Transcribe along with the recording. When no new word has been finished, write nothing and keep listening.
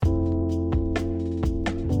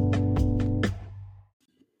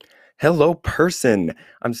Hello, person.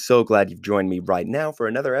 I'm so glad you've joined me right now for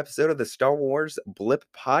another episode of the Star Wars Blip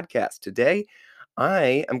podcast. Today,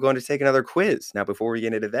 I am going to take another quiz. Now, before we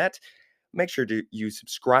get into that, make sure to you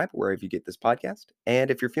subscribe wherever you get this podcast. And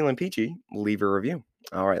if you're feeling peachy, leave a review.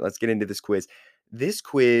 All right, let's get into this quiz. This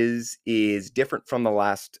quiz is different from the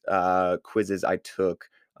last quizzes I took.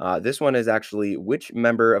 This one is actually which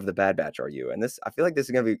member of the Bad Batch are you? And this, I feel like this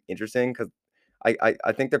is going to be interesting because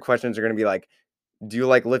I think the questions are going to be like, do you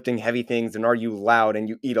like lifting heavy things and are you loud and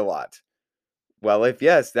you eat a lot? Well, if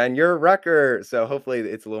yes, then you're a wrecker. So hopefully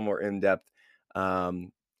it's a little more in depth.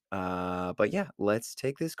 Um, but yeah, let's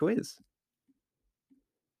take this quiz.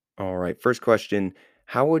 All right, first question.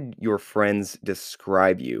 How would your friends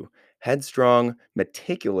describe you? Headstrong,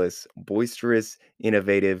 meticulous, boisterous,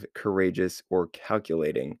 innovative, courageous, or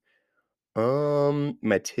calculating?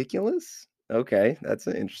 Meticulous? Okay, that's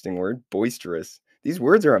an interesting word. Boisterous. These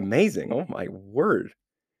words are amazing. Oh my word.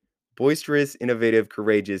 Boisterous, innovative,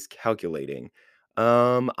 courageous, calculating.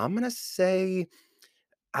 I'm gonna say,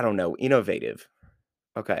 I don't know, innovative.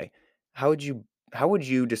 Okay. How would you how would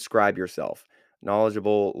you describe yourself?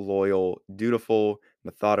 Knowledgeable, loyal, dutiful,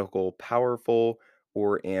 methodical, powerful,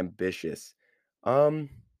 or ambitious?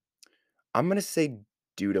 Um, I'm gonna say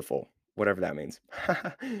dutiful, whatever that means.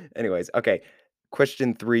 Anyways, okay.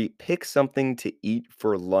 Question three, pick something to eat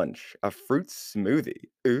for lunch. A fruit smoothie.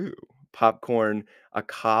 Ooh. Popcorn, a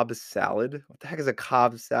Cobb salad. What the heck is a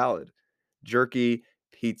Cobb salad? Jerky,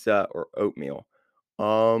 pizza, or oatmeal.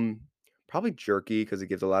 Um, Probably jerky because it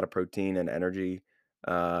gives a lot of protein and energy.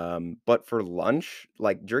 But for lunch,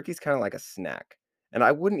 like jerky's kind of like a snack. And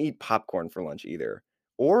I wouldn't eat popcorn for lunch either.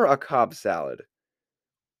 Or a Cobb salad.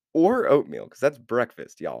 Or oatmeal, because that's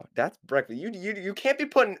breakfast, y'all. That's breakfast. You can't be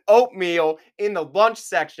putting oatmeal in the lunch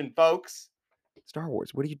section, folks. Star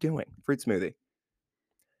Wars, what are you doing? Fruit smoothie.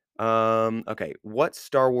 Okay. What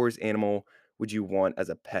Star Wars animal would you want as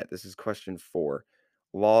a pet? This is question four.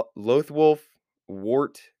 Lothwolf,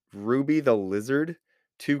 Wart, Ruby the Lizard,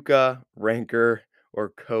 Tuca, Rancor, or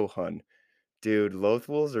Kohan? Dude,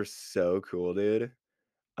 Lothwolves are so cool, dude.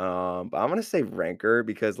 But I'm gonna say Rancor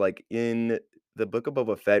because, like, in the Book of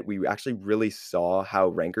Boba Fett, we actually really saw how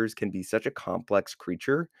Rancors can be such a complex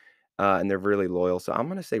creature, and they're really loyal. So I'm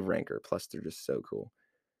gonna say Rancor. Plus, they're just so cool.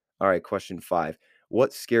 All right, question five.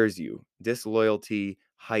 What scares you? Disloyalty,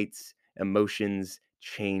 heights, emotions,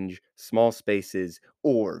 change, small spaces,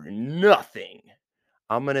 or nothing?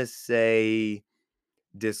 I'm gonna say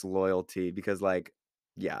disloyalty because, like,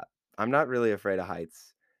 yeah, I'm not really afraid of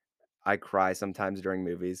heights. I cry sometimes during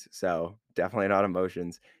movies, so definitely not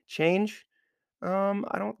emotions. Change,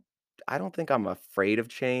 I don't think I'm afraid of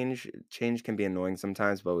change. Change can be annoying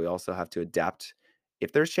sometimes, but we also have to adapt.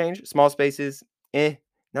 If there's change, small spaces,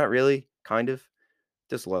 not really, kind of.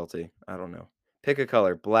 Disloyalty, I don't know. Pick a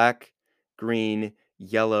color: black, green,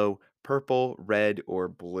 yellow, purple, red, or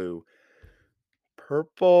blue.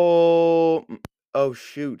 Purple. Oh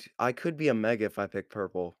shoot, I could be a mega if I pick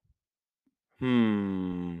purple.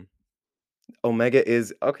 Hmm. Omega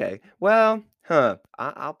is okay. Well,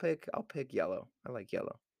 I'll pick yellow. I like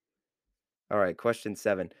yellow. All right, question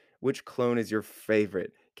seven. Which clone is your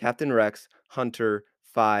favorite? Captain Rex, Hunter,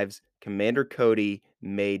 Fives, Commander Cody,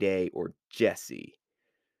 Mayday, or Jesse?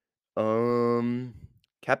 Um,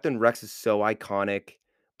 Captain Rex is so iconic,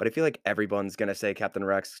 but I feel like everyone's gonna say Captain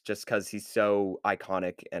Rex just because he's so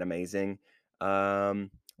iconic and amazing.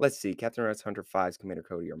 Let's see. Captain Rex, Hunter, Fives, Commander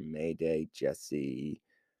Cody, or Mayday, Jesse.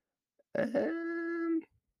 Um,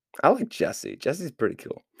 I like Jesse. Jesse's pretty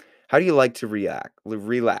cool. How do you like to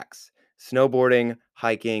relax? Snowboarding,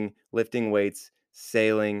 hiking, lifting weights,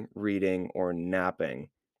 sailing, reading, or napping?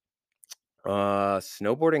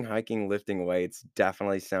 Snowboarding, hiking, lifting weights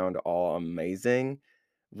definitely sound all amazing.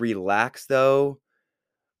 Relax though.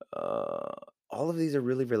 Uh, all of these are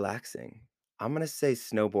really relaxing. I'm gonna say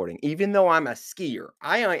snowboarding, even though I'm a skier.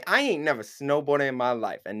 I ain't never snowboarding in my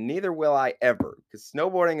life, and neither will I ever. Because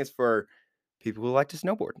snowboarding is for people who like to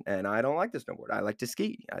snowboard, and I don't like to snowboard. I like to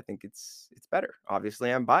ski. I think it's better.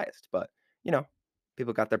 Obviously, I'm biased, but you know,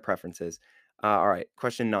 people got their preferences. All right,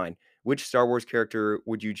 question nine. Which Star Wars character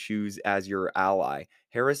would you choose as your ally?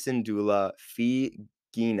 Harrison Dula, Fee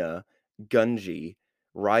Gina, Gunji,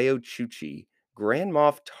 Ryo Chuchi, Grand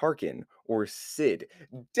Moff Tarkin, or Sid?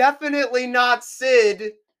 Definitely not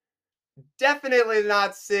Sid. Definitely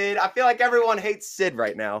not Sid. I feel like everyone hates Sid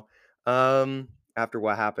right now. After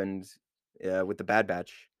what happened with the Bad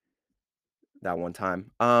Batch that one time.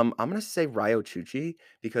 I'm gonna say Ryo Chuchi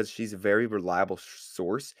because she's a very reliable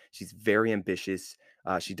source. She's very ambitious.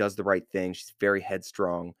 She does the right thing. She's very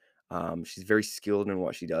headstrong. She's very skilled in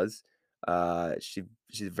what she does.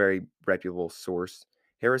 She's a very reputable source,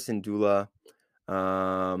 Harrison Dula.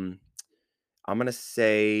 Um, I'm gonna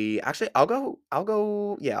say actually I'll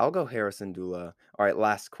go Harrison Dula. All right,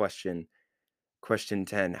 last question. Question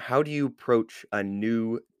 10. How do you approach a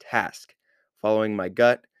new task? Following my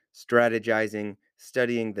gut, strategizing,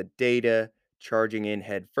 studying the data, charging in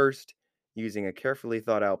head first, using a carefully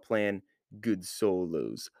thought out plan, good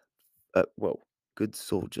solos. Whoa, good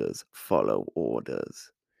soldiers follow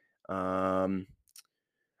orders. Um,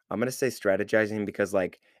 I'm gonna say strategizing because,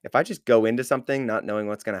 like, if I just go into something not knowing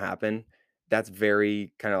what's gonna happen, that's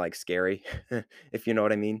very kind of like scary, if you know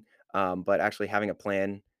what I mean. But actually having a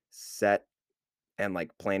plan set and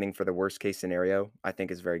like planning for the worst case scenario, I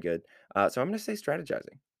think is very good. So I'm gonna say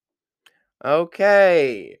strategizing.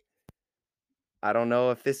 Okay. I don't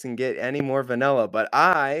know if this can get any more vanilla, but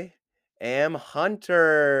I am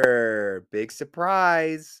Hunter. Big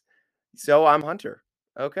surprise. So I'm Hunter.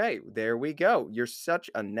 Okay, there we go. You're such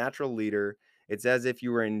a natural leader. It's as if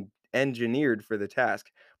you were engineered for the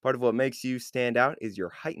task. Part of what makes you stand out is your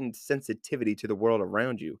heightened sensitivity to the world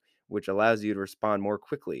around you, which allows you to respond more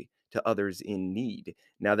quickly to others in need.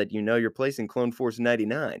 Now that you know your place in Clone Force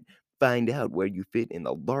 99, find out where you fit in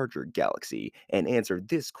the larger galaxy and answer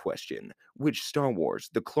this question. Which Star Wars,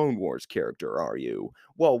 the Clone Wars character are you?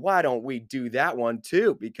 Well, why don't we do that one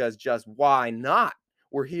too? Because just why not?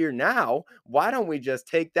 We're here now. Why don't we just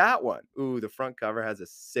take that one? Ooh, the front cover has a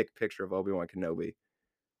sick picture of Obi-Wan Kenobi.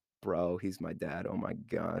 Bro, he's my dad. Oh my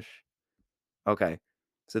gosh. Okay.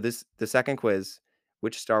 So the second quiz,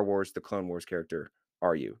 which Star Wars, the Clone Wars character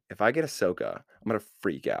are you? If I get Ahsoka, I'm gonna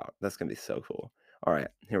freak out. That's gonna be so cool. All right,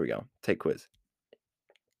 here we go. Take quiz.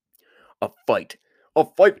 A fight. A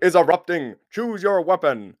fight is erupting. Choose your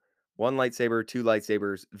weapon. One lightsaber, two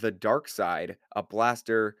lightsabers, the dark side, a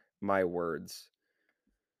blaster, my words.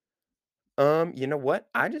 You know what?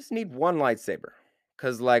 I just need one lightsaber.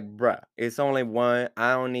 Cause like, bruh, it's only one.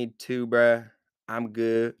 I don't need two, bruh. I'm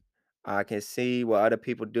good. I can see what other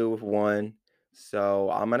people do with one. So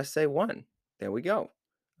I'm gonna say one. There we go.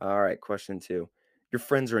 All right, question two. Your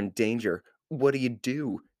friends are in danger. What do you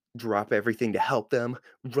do? Drop everything to help them?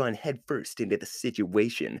 Run headfirst into the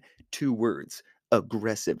situation. Two words.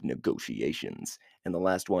 Aggressive negotiations. And the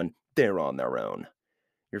last one, they're on their own.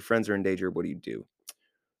 Your friends are in danger. What do you do?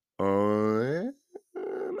 Uh,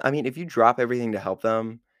 I mean, if you drop everything to help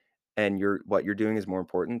them and what you're doing is more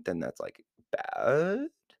important, then that's like bad.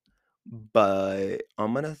 But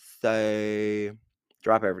I'm gonna say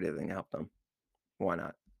drop everything to help them. Why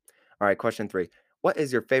not? All right, question three. What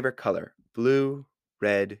is your favorite color? Blue,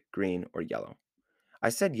 red, green, or yellow? I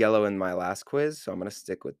said yellow in my last quiz, so I'm gonna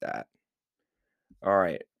stick with that. All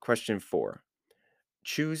right, question four.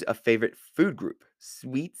 Choose a favorite food group.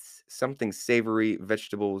 Sweets, something savory,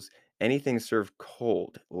 vegetables, anything served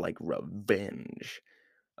cold, like revenge.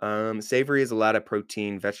 Savory is a lot of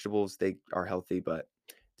protein. Vegetables, they are healthy, but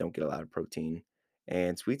don't get a lot of protein.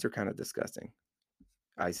 And sweets are kind of disgusting.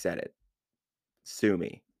 I said it. Sue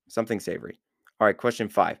me. Something savory. All right, question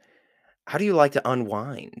five. How do you like to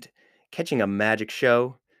unwind? Catching a magic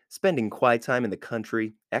show, spending quiet time in the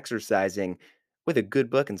country, exercising with a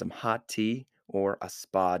good book and some hot tea, or a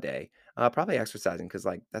spa day? Probably exercising because,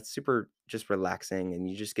 like, that's super just relaxing and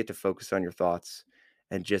you just get to focus on your thoughts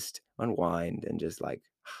and just unwind and just, like,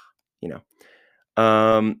 you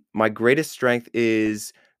know. My greatest strength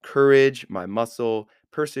is courage, my muscle,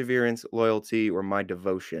 perseverance, loyalty, or my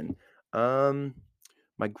devotion. Um,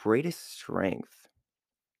 my greatest strength.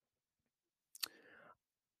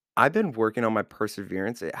 I've been working on my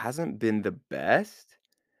perseverance. It hasn't been the best,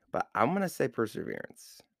 but I'm going to say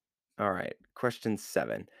perseverance. All right. Question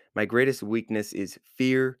seven. My greatest weakness is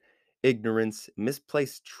fear, ignorance,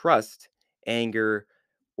 misplaced trust, anger,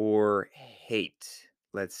 or hate.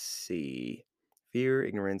 Let's see. Fear,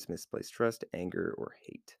 ignorance, misplaced trust, anger, or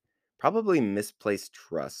hate. Probably misplaced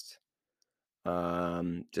trust.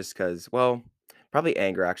 Just because, well, probably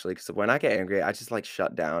anger actually, because when I get angry, I just like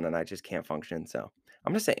shut down and I just can't function. So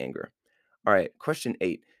I'm gonna say anger. All right, question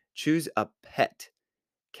eight. Choose a pet: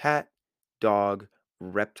 cat, dog,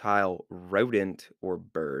 reptile, rodent, or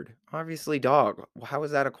bird. Obviously, dog. How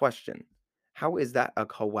is that a question? How is that a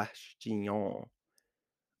question?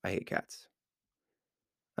 I hate cats.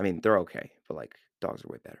 I mean, they're okay, but like dogs are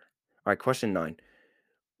way better. All right, question nine.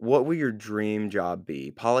 What will your dream job be?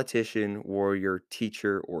 Politician, warrior,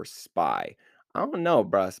 teacher, or spy? I don't know,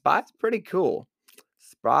 bruh. Spy's pretty cool.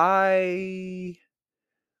 Spy.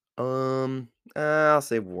 I'll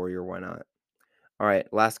say warrior. Why not? All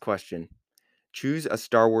right, last question. Choose a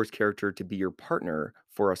Star Wars character to be your partner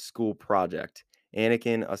for a school project.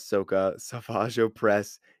 Anakin, Ahsoka, Savage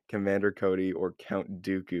Opress, Commander Cody, or Count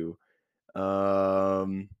Dooku.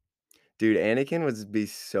 Um, Dude, Anakin would be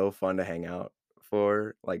so fun to hang out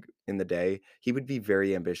for, like, in the day. He would be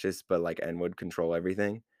very ambitious, but, like, and would control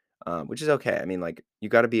everything, which is okay. I mean, like, you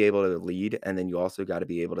gotta be able to lead, and then you also gotta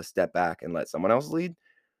be able to step back and let someone else lead.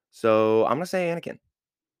 So, I'm gonna say Anakin.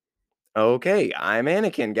 Okay, I'm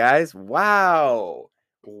Anakin, guys. Wow.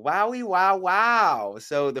 Wowie wow wow.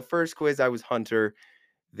 So, the first quiz, I was Hunter.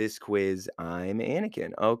 This quiz, I'm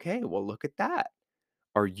Anakin. Okay, well, look at that.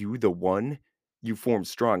 Are you the one? You form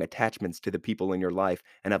strong attachments to the people in your life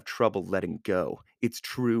and have trouble letting go. It's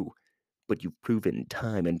true. But you've proven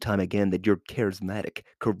time and time again that you're charismatic,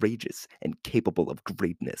 courageous, and capable of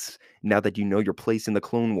greatness. Now that you know your place in the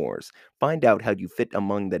Clone Wars, find out how you fit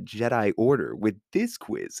among the Jedi Order with this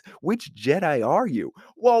quiz. Which Jedi are you?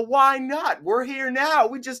 Well, why not? We're here now.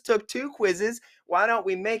 We just took 2 quizzes. Why don't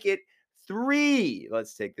we make it 3?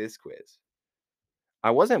 Let's take this quiz. I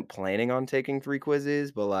wasn't planning on taking 3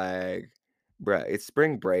 quizzes, but, like, bruh, it's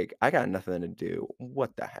spring break. I got nothing to do.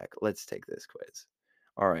 What the heck? Let's take this quiz.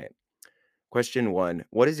 All right. Question 1.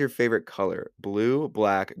 What is your favorite color? Blue,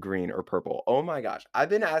 black, green, or purple? Oh my gosh. I've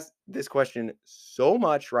been asked this question so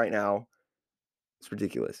much right now. It's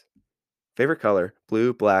ridiculous. Favorite color?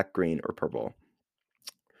 Blue, black, green, or purple?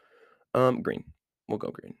 Green. We'll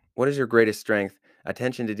go green. What is your greatest strength?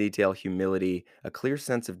 Attention to detail, humility, a clear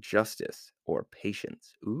sense of justice, or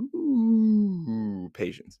patience? Ooh,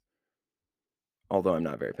 patience. Although I'm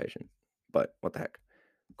not very patient, but what the heck.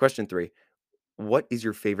 Question 3. What is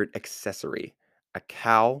your favorite accessory? A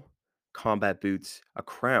cowl, combat boots, a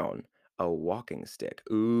crown, a walking stick.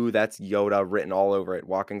 Ooh, that's Yoda written all over it.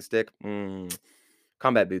 Walking stick.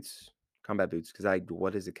 Combat boots. Combat boots. Because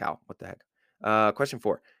what is a cowl? What the heck? Question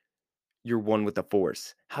 4. You're one with the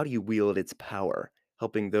Force. How do you wield its power?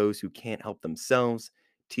 Helping those who can't help themselves,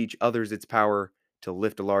 teach others its power to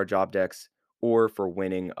lift large objects, or for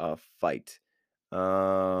winning a fight?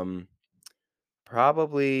 Um,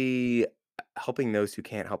 Probably helping those who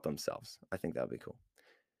can't help themselves. I think that would be cool.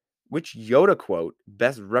 Which Yoda quote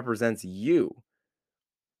best represents you?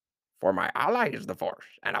 For my ally is the Force,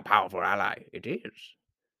 and a powerful ally it is.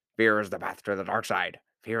 Fear is the path to the dark side.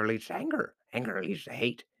 Fear leads to anger. Anger leads to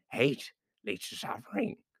hate. Hate leads to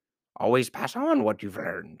suffering. Always pass on what you've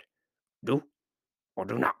learned. Do or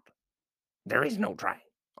do not. There is no try.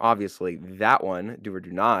 Obviously, that one, do or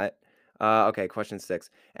do not. Okay, question 6.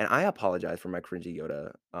 And I apologize for my cringy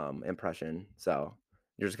Yoda impression. So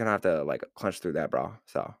you're just gonna have to like clench through that, bro.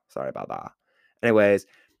 So sorry about that. Anyways,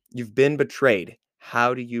 you've been betrayed.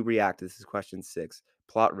 How do you react? This is question 6.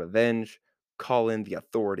 Plot revenge, call in the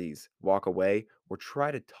authorities, walk away, or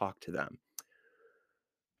try to talk to them.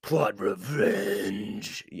 Plot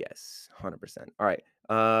revenge. Yes, 100%. All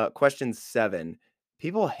right. Question 7.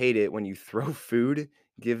 People hate it when you throw food,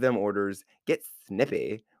 give them orders, get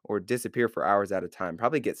snippy, or disappear for hours at a time.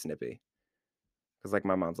 Probably get snippy. Because, like,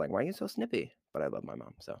 my mom's like, why are you so snippy? But I love my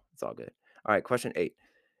mom, so it's all good. All right. Question 8.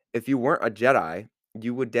 If you weren't a Jedi,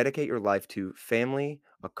 you would dedicate your life to family,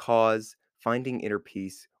 a cause, finding inner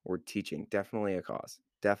peace, or teaching. Definitely a cause.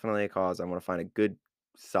 Definitely a cause. I want to find a good,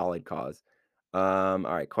 solid cause. All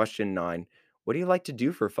right, question 9. What do you like to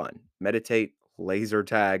do for fun? Meditate, laser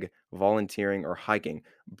tag, volunteering, or hiking?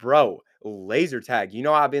 Bro, laser tag. You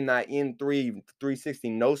know I've been that in 360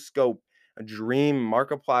 no scope dream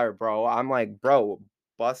Markiplier, bro. I'm like, bro,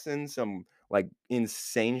 busting some like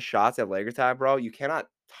insane shots at laser tag, bro. You cannot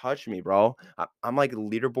touch me, bro. I'm like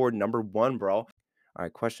leaderboard number 1, bro. All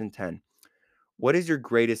right, question 10. What is your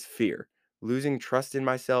greatest fear? Losing trust in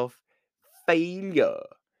myself, failure,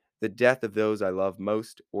 the death of those I love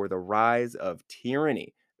most, or the rise of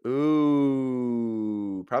tyranny?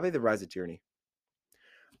 Ooh, probably the rise of tyranny.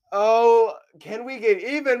 Oh, can we get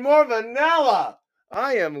even more vanilla?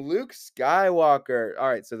 I am Luke Skywalker. All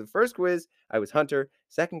right, so the first quiz, I was Hunter.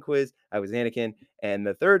 Second quiz, I was Anakin. And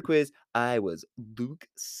the third quiz, I was Luke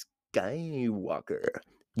Skywalker.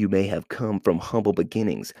 You may have come from humble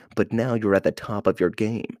beginnings, but now you're at the top of your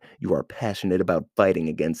game. You are passionate about fighting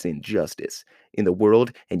against injustice in the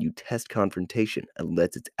world, and you test confrontation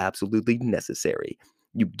unless it's absolutely necessary.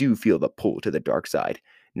 You do feel the pull to the dark side.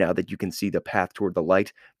 Now that you can see the path toward the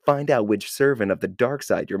light, find out which servant of the dark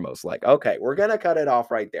side you're most like. Okay, we're gonna cut it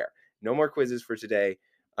off right there. No more quizzes for today.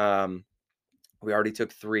 Um, we already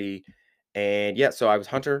took 3, and yeah, so I was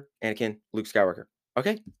Hunter, Anakin, Luke Skywalker.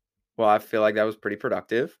 Okay, well, I feel like that was pretty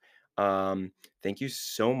productive. Um, Thank you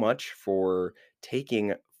so much for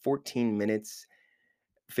taking 14 minutes,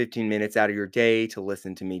 15 minutes out of your day to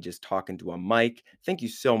listen to me just talking to a mic. Thank you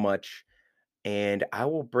so much. And I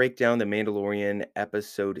will break down The Mandalorian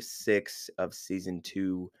episode 6 of season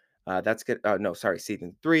 2. That's good. No, sorry,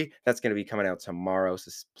 season 3. That's going to be coming out tomorrow.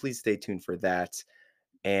 So please stay tuned for that.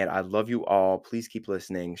 And I love you all. Please keep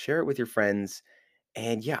listening. Share it with your friends.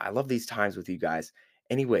 And yeah, I love these times with you guys.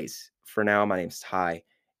 Anyways, for now, my name's Ty.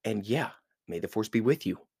 And yeah, may the force be with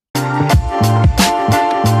you.